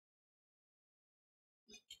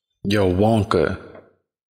Yo, Wonka.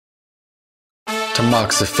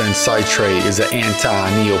 Tamoxifen citrate is an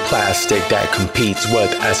anti-neoplastic that competes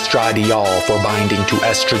with estradiol for binding to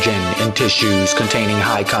estrogen in tissues containing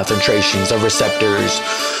high concentrations of receptors,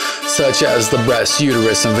 such as the breast,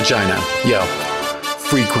 uterus, and vagina. Yo.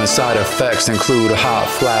 Frequent side effects include hot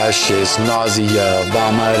flashes, nausea,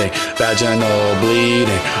 vomiting, vaginal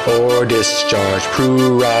bleeding or discharge,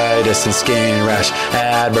 pruritus, and skin rash.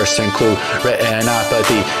 Adverse include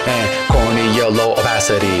retinopathy and corneal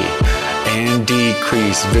opacity, and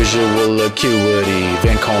decreased visual acuity.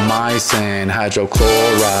 Vancomycin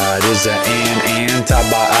hydrochloride is an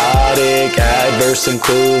antibiotic. Adverse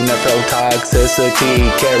include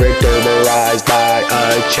nephrotoxicity, characterized by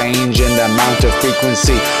a change in the amount of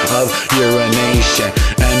frequency of urination,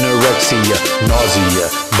 anorexia, nausea,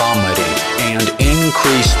 vomiting, and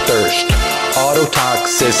increased thirst.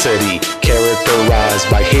 Ototoxicity, characterized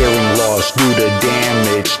by hearing loss due to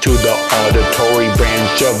damage to the auditory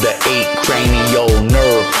branch of the 8th cranial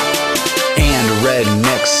nerve, and red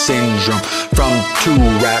neck syndrome from too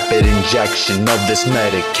rapid injection of this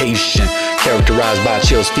medication, characterized by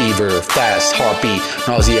chills, fever, fast heartbeat,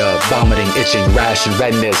 nausea, vomiting, itching, rash, and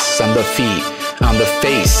redness on the feet, on the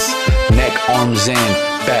face, neck, arms, and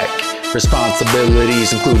back.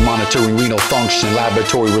 Responsibilities include monitoring renal function,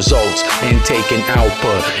 laboratory results, intake and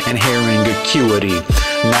output, and hearing acuity.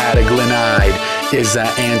 Nateglinide is an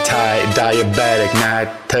anti-diabetic.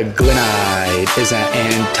 Nateglinide is an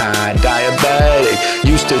anti-diabetic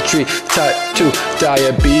used to treat type 2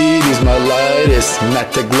 diabetes mellitus.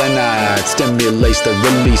 Nateglinide stimulates the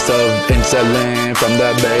release of insulin from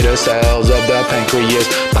the beta cells of the pancreas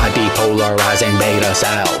by depolarizing beta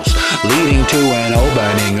cells, leading to an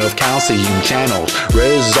opening of calcium channels.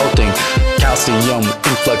 Resulting calcium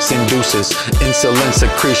influx induces insulin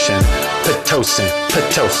secretion. Pitocin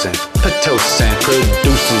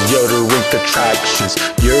produces uterine contractions.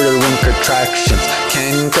 Uterine contractions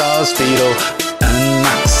can cause fetal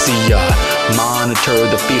anoxia. Monitor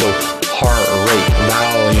the fetal heart rate.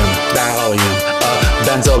 Valium.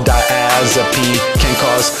 Benzodiazepine can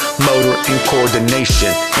cause motor incoordination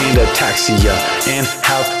and ataxia, and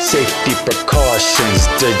have safety precautions.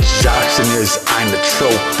 Digoxin is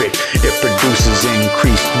inotropic. It produces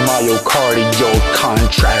increased myocardial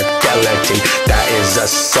contractility that is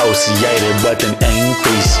associated with an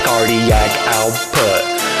increased cardiac output.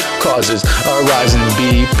 Causes a rise in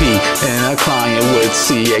BP in a client with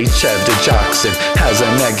CHF. Digoxin has a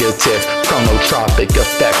negative chronotropic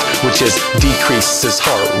effect, which decreases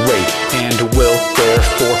heart rate and will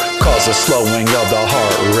therefore cause a slowing of the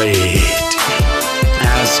heart rate.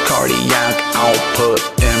 As cardiac output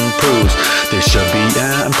improves, there should be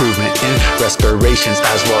an improvement in respirations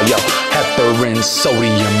as well. Yo, heparin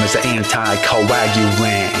sodium is an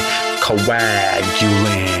anticoagulant. The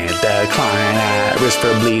client at risk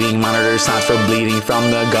for bleeding. Monitor signs for bleeding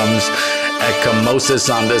from the gums,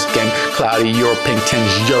 ecchymosis on the skin, cloudy or pink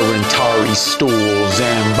tinge urine, tarry stools,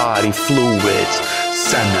 and body fluids.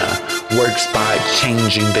 Senna works by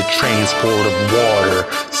changing the transport of water.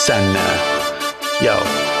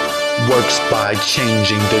 Works by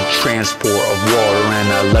changing the transport of water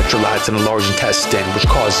and electrolytes in the large intestine, which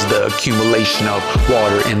causes the accumulation of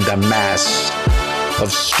water in the mass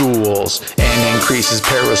of stools and increases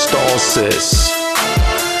peristalsis.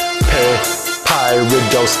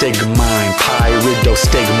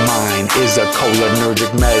 Pyridostigmine is a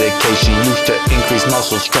cholinergic medication used to increase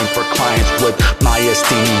muscle strength for clients with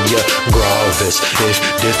myasthenia gravis. If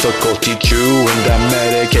difficulty chewing, the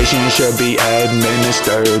medication should be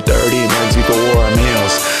administered 30 minutes before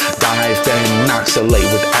meals. Diphenhydroxylate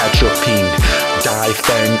with atropine.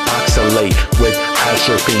 Diphenhydroxylate with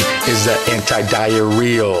atropine is an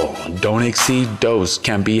antidiarrheal. Don't exceed dose,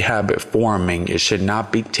 can be habit forming. It should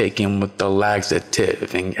not be taken with the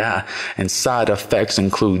laxative. And side effects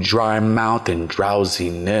include dry mouth and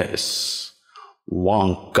drowsiness.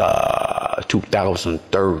 Wonka,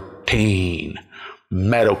 2013.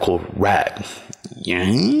 Medical rat.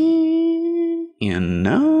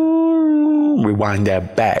 Rewind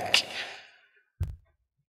that back.